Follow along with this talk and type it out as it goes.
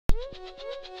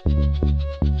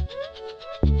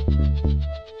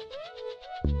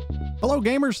Hello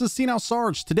gamers, this is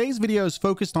SenileSarge. Today's video is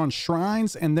focused on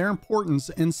shrines and their importance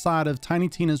inside of Tiny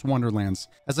Tina's Wonderlands.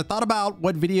 As I thought about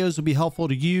what videos would be helpful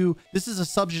to you, this is a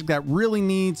subject that really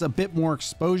needs a bit more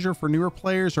exposure for newer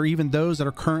players or even those that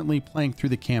are currently playing through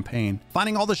the campaign.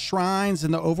 Finding all the shrines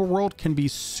in the overworld can be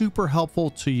super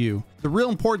helpful to you. The real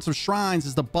importance of shrines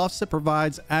is the buffs it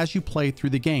provides as you play through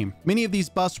the game. Many of these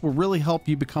buffs will really help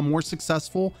you become more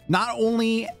successful, not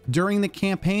only during the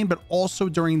campaign, but also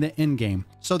during the end game.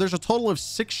 So there's a total of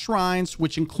 6 shrines,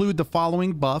 which include the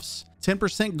following buffs: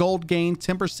 10% gold gain,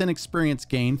 10% experience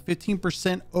gain,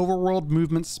 15% overworld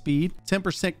movement speed,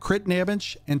 10% crit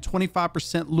damage, and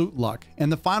 25% loot luck.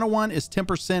 And the final one is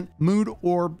 10% moon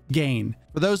orb gain.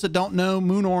 For those that don't know,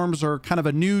 moon orbs are kind of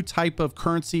a new type of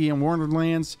currency in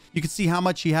Wonderlands. You can see how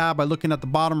much you have by looking at the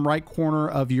bottom right corner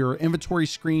of your inventory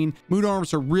screen. Moon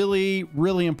orbs are really,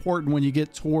 really important when you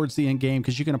get towards the end game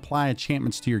because you can apply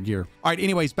enchantments to your gear. All right,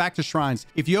 anyways, back to shrines.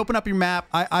 If you open up your map,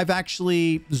 I've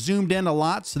actually zoomed in a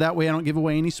lot so that way I don't give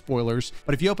away any spoilers.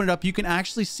 But if you open it up, you can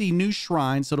actually see new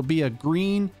shrines. It'll be a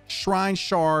green shrine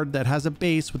shard that has a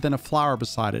base within a flower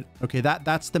beside it. Okay,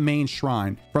 that's the main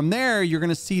shrine. From there, you're going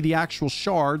to see the actual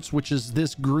shards, which is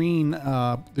this green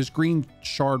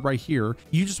shard right here.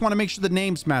 You just want to make sure the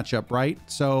names match up, right?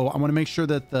 So I want to make sure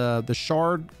that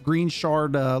the green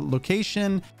shard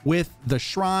location with the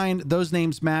shrine, those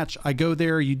names match. I go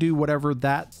there, you do whatever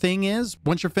that thing is.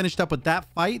 Once you're finished up with that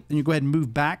fight, then you go ahead and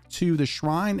move back to the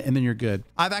shrine, and then you're good.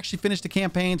 I've actually finished the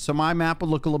campaign, so my map will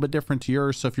look a little bit different to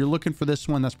yours. So if you're looking for this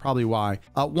one, that's probably why.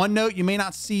 One note, you may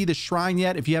not see the shrine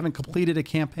yet if you haven't completed a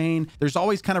campaign. There's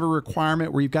always kind of a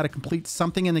requirement where you've got to complete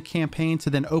something in the campaign to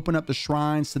then open up the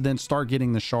shrines to then start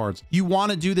getting the shards. You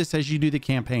want to do this as you do the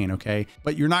campaign, okay?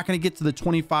 But you're not going to get to the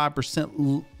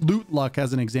 25% loot luck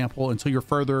as an example until you're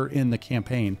further in the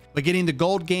campaign. But getting the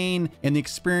gold gain and the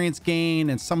experience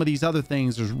gain and some of these other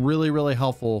things is really, really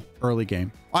helpful early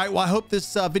game. All right, well, I hope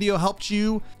this video helped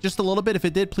you just a little bit. If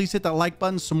it did, please hit that like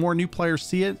button so more new players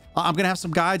see it. I'm going to have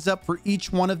some guides up for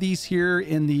each one of these here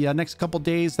in the next couple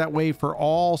days. That way, for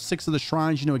all 6 of the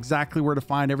shrines, you know exactly where to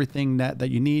find everything that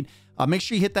you need. Make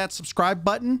sure you hit that subscribe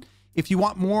button if you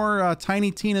want more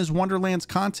Tiny Tina's Wonderlands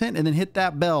content, and then hit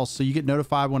that bell so you get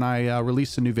notified when I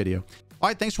release a new video. All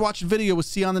right, thanks for watching the video. We'll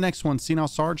see you on the next one.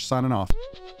 SenileSarge signing off.